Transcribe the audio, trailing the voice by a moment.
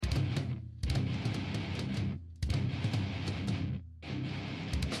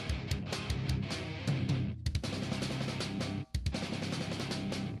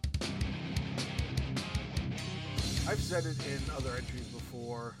I've said it in other entries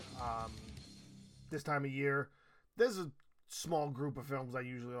before. This time of year, there's a small group of films I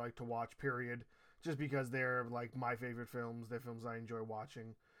usually like to watch, period. Just because they're like my favorite films. They're films I enjoy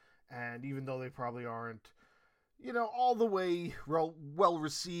watching. And even though they probably aren't, all the way well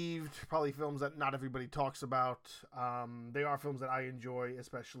received, probably films that not everybody talks about, they are films that I enjoy,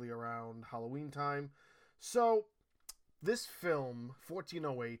 especially around Halloween time. So, this film,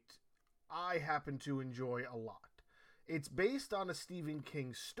 1408, I happen to enjoy a lot. It's based on a Stephen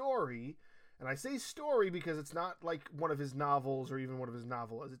King story, and I say story because it's not like one of his novels or even one of his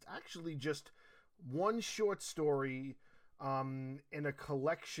novellas. It's actually just one short story in a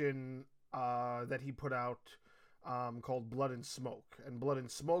collection that he put out called Blood and Smoke. And Blood and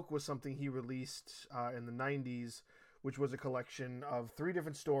Smoke was something he released in the 90s, which was a collection of 3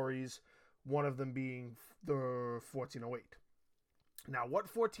 different stories, one of them being the 1408. Now,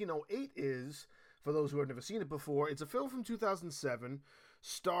 what 1408 is, for those who have never seen it before, it's a film from 2007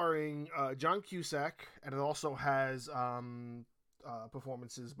 starring John Cusack, and it also has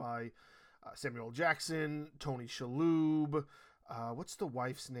performances by Samuel L. Jackson, Tony Shalhoub, what's the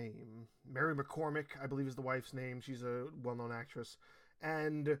wife's name? Mary McCormick, I believe is the wife's name. She's a well-known actress.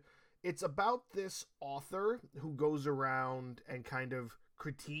 And it's about this author who goes around and kind of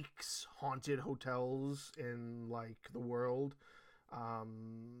critiques haunted hotels in, like, the world.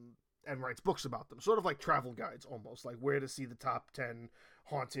 And writes books about them, sort of like travel guides almost, like where to see the top 10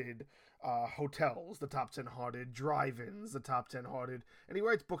 haunted hotels, the top 10 haunted drive-ins, the top 10 haunted, and he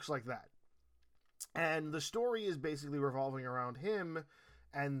writes books like that. And the story is basically revolving around him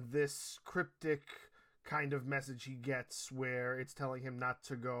and this cryptic kind of message he gets where it's telling him not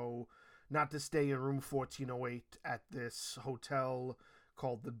to stay in room 1408 at this hotel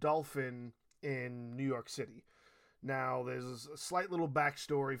called the Dolphin in New York City. Now, there's a slight little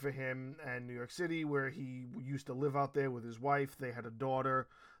backstory for him and New York City where he used to live out there with his wife. They had a daughter.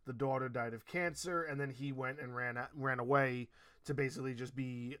 The daughter died of cancer, and then he went and ran away to basically just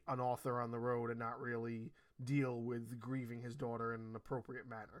be an author on the road and not really deal with grieving his daughter in an appropriate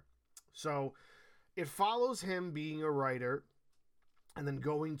manner. So, it follows him being a writer and then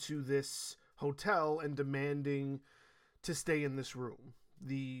going to this hotel and demanding to stay in this room.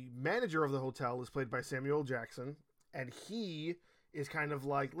 The manager of the hotel is played by Samuel L. Jackson, and he is kind of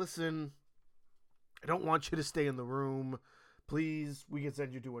like, listen, I don't want you to stay in the room. Please, we can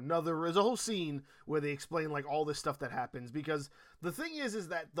send you to another. There's a whole scene where they explain like all this stuff that happens, because the thing is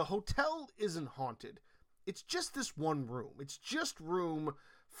that the hotel isn't haunted. It's just this one room. It's just room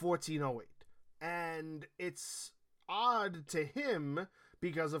 1408. And it's odd to him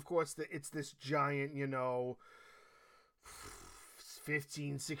because, of course, it's this giant,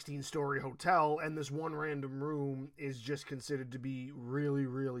 15, 16-story hotel, and this one random room is just considered to be really,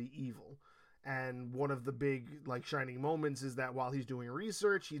 really evil. And one of the big, like, shining moments is that while he's doing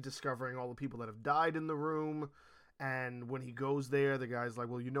research, he's discovering all the people that have died in the room. And when he goes there, the guy's like,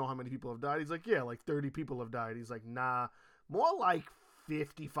 well, you know how many people have died? He's like, yeah, like 30 people have died. He's like, nah, more like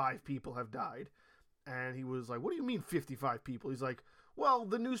 55 people have died. And he was like, what do you mean 55 people? He's like, well,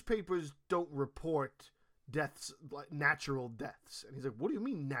 the newspapers don't report deaths, like natural deaths. And he's like, what do you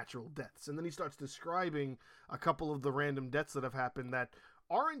mean natural deaths? And then he starts describing a couple of the random deaths that have happened that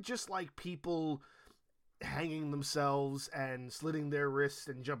aren't just like people hanging themselves and slitting their wrists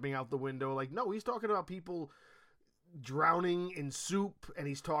and jumping out the window. Like, no, he's talking about people drowning in soup, and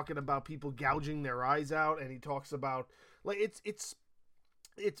he's talking about people gouging their eyes out, and he talks about, like, it's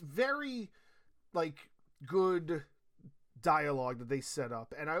very, like, good dialogue that they set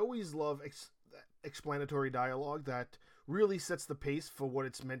up. And I always love explanatory dialogue that really sets the pace for what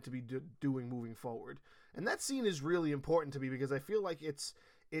it's meant to be doing moving forward. And that scene is really important to me because I feel like it's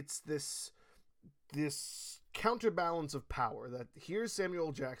this counterbalance of power, that here's Samuel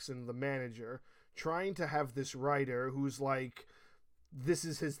L. Jackson, the manager, trying to have this writer who's like, this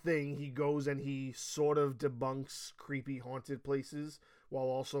is his thing. He goes and he sort of debunks creepy haunted places while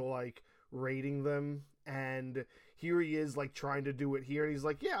also like rating them. And here he is like trying to do it here. And he's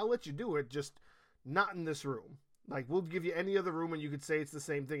like, yeah, I'll let you do it, just not in this room. Like, we'll give you any other room and you could say it's the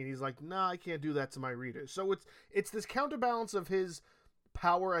same thing. And he's like, nah, I can't do that to my readers. So it's this counterbalance of his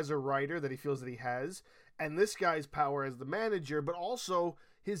power as a writer that he feels that he has, and this guy's power as the manager, but also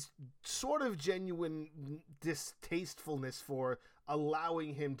his sort of genuine distastefulness for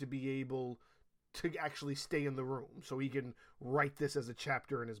allowing him to be able to actually stay in the room so he can write this as a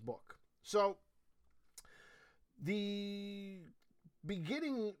chapter in his book. So the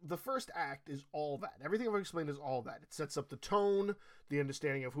beginning, the first act is all that. Everything I've explained is all that. It sets up the tone, the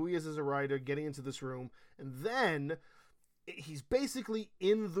understanding of who he is as a writer, getting into this room, and then he's basically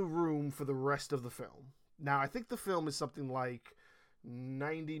in the room for the rest of the film. Now, I think the film is something like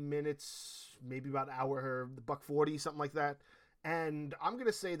 90 minutes, maybe about an hour, buck 40, something like that. And I'm going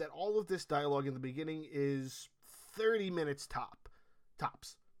to say that all of this dialogue in the beginning is 30 minutes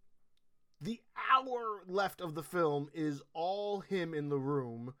tops. The hour left of the film is all him in the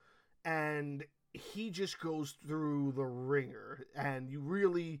room, and he just goes through the ringer, and you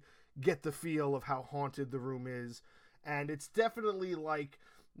really get the feel of how haunted the room is. And it's definitely like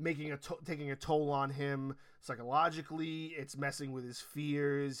taking a toll on him psychologically. It's messing with his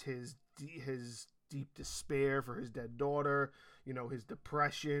fears, his deep despair for his dead daughter, his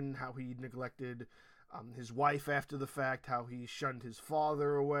depression, how he neglected his wife after the fact, how he shunned his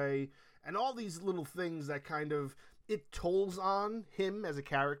father away, and all these little things that kind of, it tolls on him as a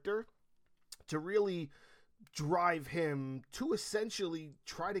character to really drive him to essentially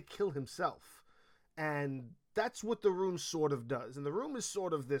try to kill himself. And that's what the room sort of does. And the room is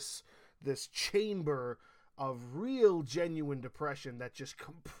sort of this chamber of real genuine depression that just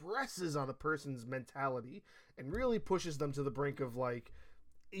compresses on a person's mentality and really pushes them to the brink of like,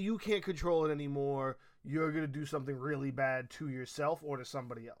 you can't control it anymore. You're going to do something really bad to yourself or to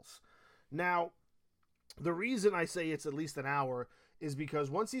somebody else. Now, the reason I say it's at least an hour is because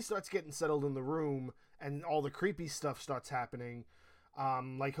once he starts getting settled in the room and all the creepy stuff starts happening,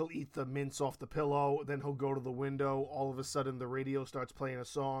 like he'll eat the mints off the pillow, then he'll go to the window. All of a sudden, the radio starts playing a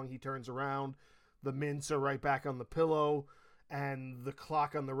song. He turns around. The mints are right back on the pillow, and the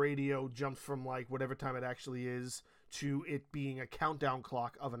clock on the radio jumps from like whatever time it actually is to it being a countdown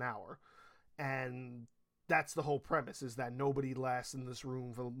clock of an hour. And that's the whole premise, is that nobody lasts in this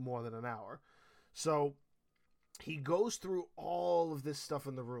room for more than an hour. So he goes through all of this stuff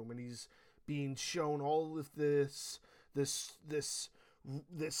in the room, and he's being shown all of this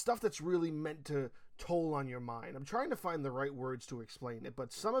stuff that's really meant to toll on your mind. I'm trying to find the right words to explain it,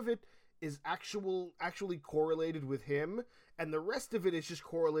 but some of it is actually correlated with him, and the rest of it is just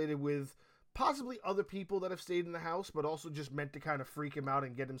correlated with possibly other people that have stayed in the house, but also just meant to kind of freak him out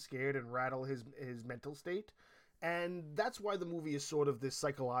and get him scared and rattle his mental state. And that's why the movie is sort of this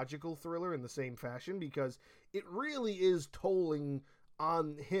psychological thriller in the same fashion, because it really is tolling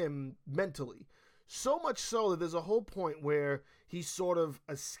on him mentally. So much so that there's a whole point where he sort of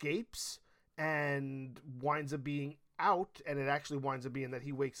escapes and winds up being out, and it actually winds up being that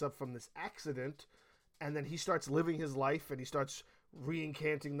he wakes up from this accident, and then he starts living his life, and he starts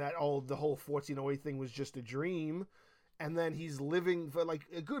reincanting that the whole 1408 thing was just a dream. And then he's living for like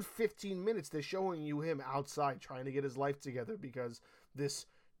a good 15 minutes. They're showing you him outside trying to get his life together because this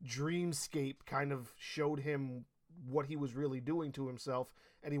dreamscape kind of showed him what he was really doing to himself,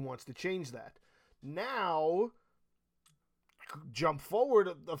 and he wants to change that. Now, jump forward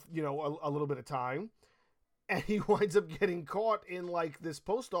a little bit of time, and he winds up getting caught in like this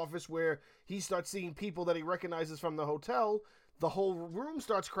post office where he starts seeing people that he recognizes from the hotel. The whole room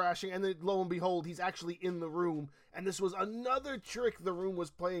starts crashing, and then lo and behold, he's actually in the room. And this was another trick the room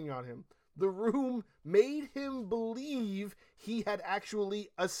was playing on him. The room made him believe he had actually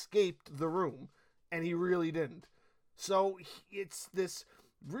escaped the room, and he really didn't. So it's this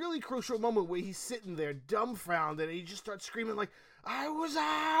really crucial moment where he's sitting there dumbfounded, and he just starts screaming like, "I was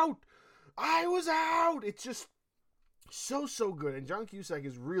out! I was out!" It's just so good. And John Cusack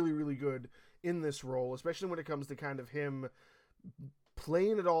is really, really good in this role, especially when it comes to kind of him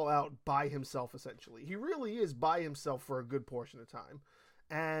playing it all out by himself, essentially. He really is by himself for a good portion of time.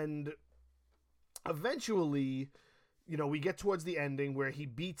 And eventually, we get towards the ending where he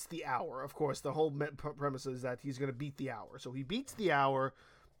beats the hour. Of course, the whole premise is that he's going to beat the hour. So he beats the hour,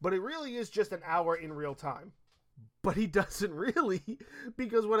 but it really is just an hour in real time. But he doesn't really,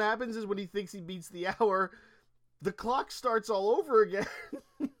 because what happens is when he thinks he beats the hour, the clock starts all over again.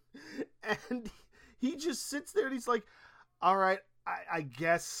 And he just sits there and he's like, all right, I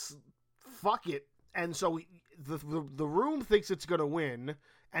guess, fuck it. And so the room thinks it's going to win,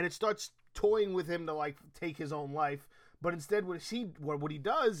 and it starts toying with him to, like, take his own life. But instead, what he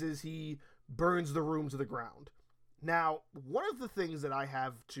does is he burns the room to the ground. Now, one of the things that I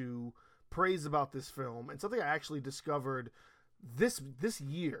have to praise about this film, and something I actually discovered this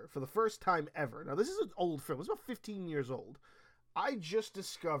year for the first time ever. Now, this is an old film. It's about 15 years old. I just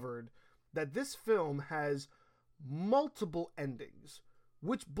discovered that this film has multiple endings,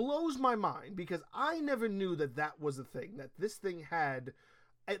 which blows my mind because I never knew that was a thing, that this thing had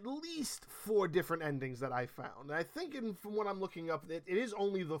at least 4 different endings that I found. And I think from what I'm looking up, it is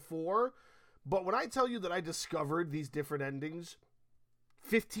only the 4, but when I tell you that I discovered these different endings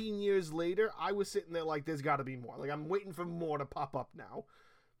 15 years later, I was sitting there like, there's got to be more. Like, I'm waiting for more to pop up now.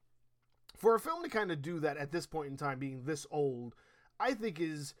 For a film to kind of do that at this point in time, being this old, I think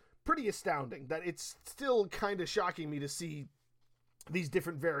is pretty astounding that it's still kind of shocking me to see these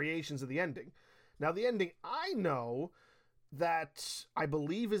different variations of the ending. Now, the ending I know that I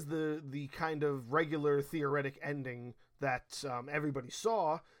believe is the kind of regular theoretic ending that everybody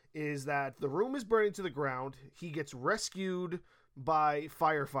saw is that the room is burning to the ground. He gets rescued by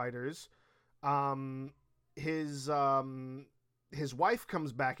firefighters. His wife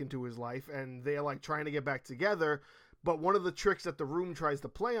comes back into his life, and they're like trying to get back together. But one of the tricks that the room tries to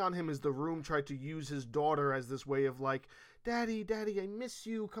play on him is the room tried to use his daughter as this way of like, Daddy, I miss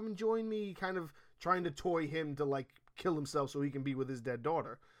you. Come and join me. Kind of trying to toy him to like kill himself so he can be with his dead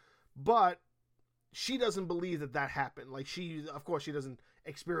daughter. But she doesn't believe that happened. Like, of course she doesn't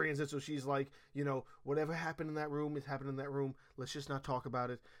experience it. So she's like, whatever happened in that room is happening in that room. Let's just not talk about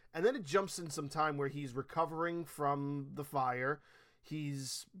it. And then it jumps in some time where he's recovering from the fire.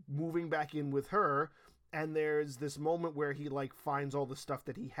 He's moving back in with her. And there's this moment where he like finds all the stuff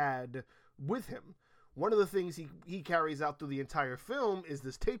that he had with him. One of the things he carries out through the entire film is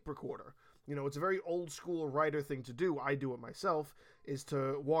this tape recorder. It's a very old school writer thing to do. I do it myself, is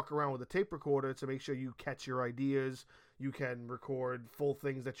to walk around with a tape recorder to make sure you catch your ideas. You can record full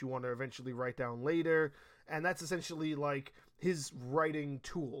things that you want to eventually write down later. And that's essentially like his writing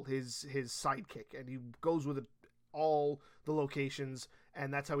tool, his sidekick. And he goes with it all the locations,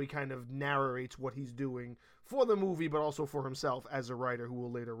 and that's how he kind of narrates what he's doing for the movie, but also for himself as a writer who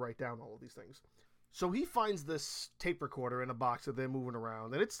will later write down all of these things. So he finds this tape recorder in a box that they're moving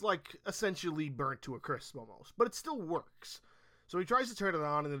around, and it's like essentially burnt to a crisp almost, but it still works. So he tries to turn it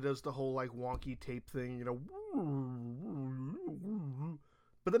on, and it does the whole like wonky tape thing,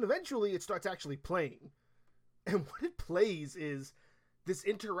 but then eventually it starts actually playing. And what it plays is this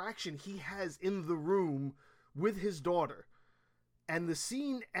interaction he has in the room with his daughter. And the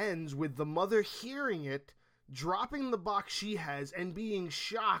scene ends with the mother hearing it, dropping the box she has, and being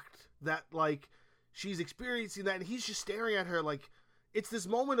shocked that, like, she's experiencing that, and he's just staring at her like, it's this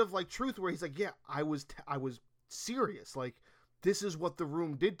moment of, like, truth where he's like, yeah, I was serious. Like, this is what the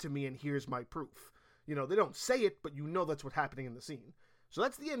room did to me, and here's my proof. They don't say it, but that's what's happening in the scene. So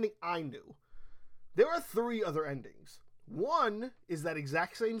that's the ending I knew. There are 3 other endings. One is that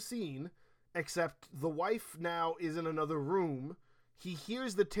exact same scene, except the wife now is in another room. He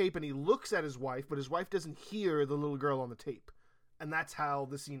hears the tape and he looks at his wife, but his wife doesn't hear the little girl on the tape. And that's how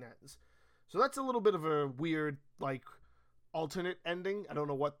the scene ends. So that's a little bit of a weird, like, alternate ending. I don't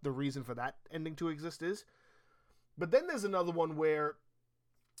know what the reason for that ending to exist is. But then there's another one where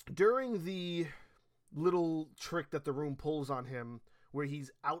during the little trick that the room pulls on him, where he's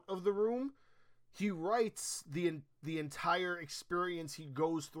out of the room, he writes the entire experience he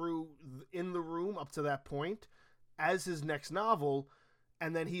goes through in the room up to that point as his next novel,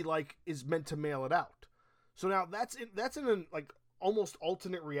 and then he like is meant to mail it out. So now that's in a like almost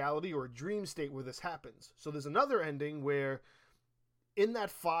alternate reality or a dream state where this happens. So there's another ending where in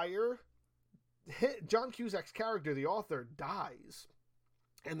that fire, John Cusack's character, the author, dies,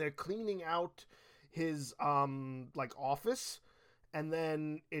 and they're cleaning out his like office, and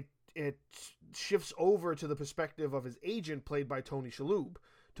then it shifts over to the perspective of his agent, played by Tony Shalhoub.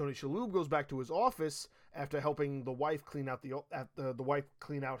 Tony Shalhoub goes back to his office after helping the wife clean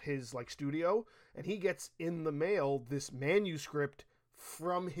out his like studio, and he gets in the mail this manuscript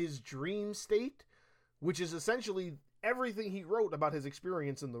from his dream state, which is essentially everything he wrote about his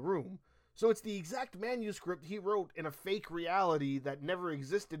experience in the room. So it's the exact manuscript he wrote in a fake reality that never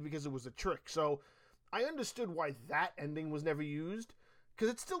existed because it was a trick. So I understood why that ending was never used, because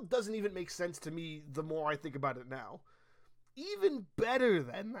it still doesn't even make sense to me the more I think about it now. Even better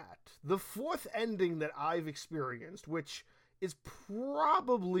than that, the 4th ending that I've experienced, which is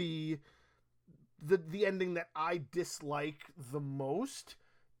probably the ending that I dislike the most,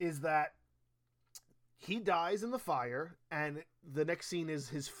 is that he dies in the fire, and the next scene is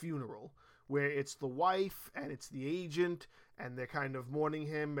his funeral, where it's the wife and it's the agent, and they're kind of mourning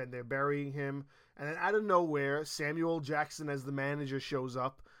him and they're burying him. And then out of nowhere, Samuel Jackson as the manager shows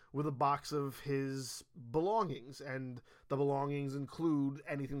up with a box of his belongings, and the belongings include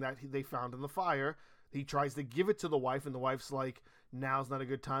anything that they found in the fire. He tries to give it to the wife, and the wife's like, now's not a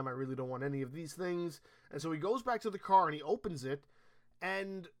good time, I really don't want any of these things. And so he goes back to the car and he opens it,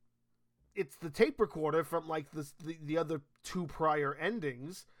 and it's the tape recorder from like the other 2 prior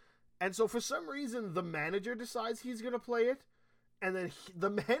endings. And so for some reason, the manager decides he's going to play it. And then the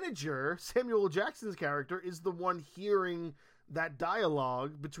manager, Samuel Jackson's character, is the one hearing that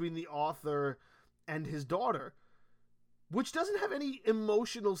dialogue between the author and his daughter, which doesn't have any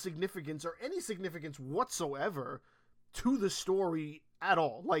emotional significance or any significance whatsoever to the story at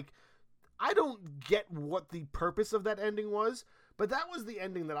all. Like, I don't get what the purpose of that ending was, But that was the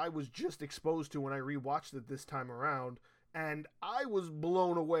ending that I was just exposed to when I rewatched it this time around, and I was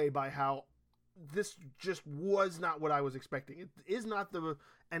blown away by how this just was not what I was expecting. It is not the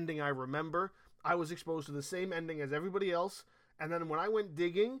ending I remember. I was exposed to the same ending as everybody else, and then when I went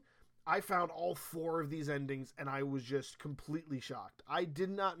digging, I found all 4 of these endings, and I was just completely shocked. I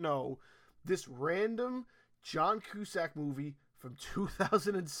did not know this random John Cusack movie from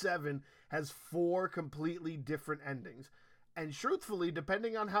 2007 has 4 completely different endings. And truthfully,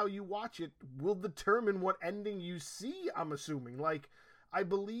 depending on how you watch it, will determine what ending you see, I'm assuming. Like, I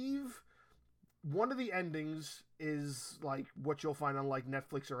believe one of the endings is like what you'll find on like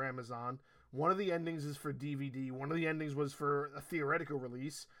Netflix or Amazon. One of the endings is for DVD. One of the endings was for a theoretical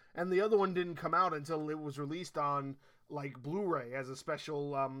release. And the other one didn't come out until it was released on like Blu-ray as a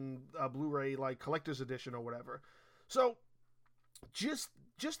special Blu-ray like collector's edition or whatever. So just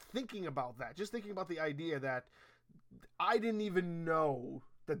thinking about that, just thinking about the idea that I didn't even know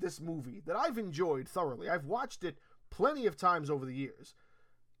that this movie, that I've enjoyed thoroughly, I've watched it plenty of times over the years,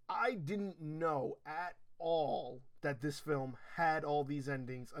 I didn't know at all that this film had all these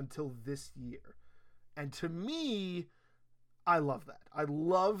endings until this year. And to me, I love that. I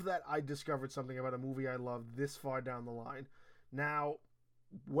love that I discovered something about a movie I love this far down the line. Now,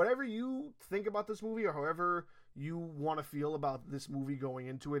 whatever you think about this movie, or however you want to feel about this movie going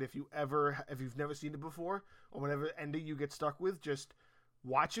into it, if you've never seen it before, or whatever ending you get stuck with, just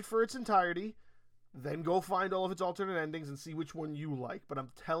watch it for its entirety, then go find all of its alternate endings and see which one you like. But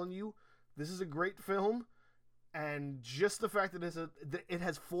I'm telling you, this is a great film, and just the fact that it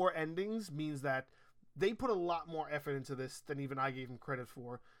has 4 endings means that they put a lot more effort into this than even I gave them credit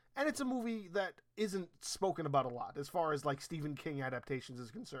for. And it's a movie that isn't spoken about a lot as far as like Stephen King adaptations is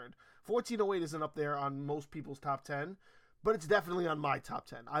concerned. 1408 isn't up there on most people's top 10, but it's definitely on my top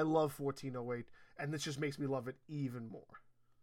 10. I love 1408, and this just makes me love it even more.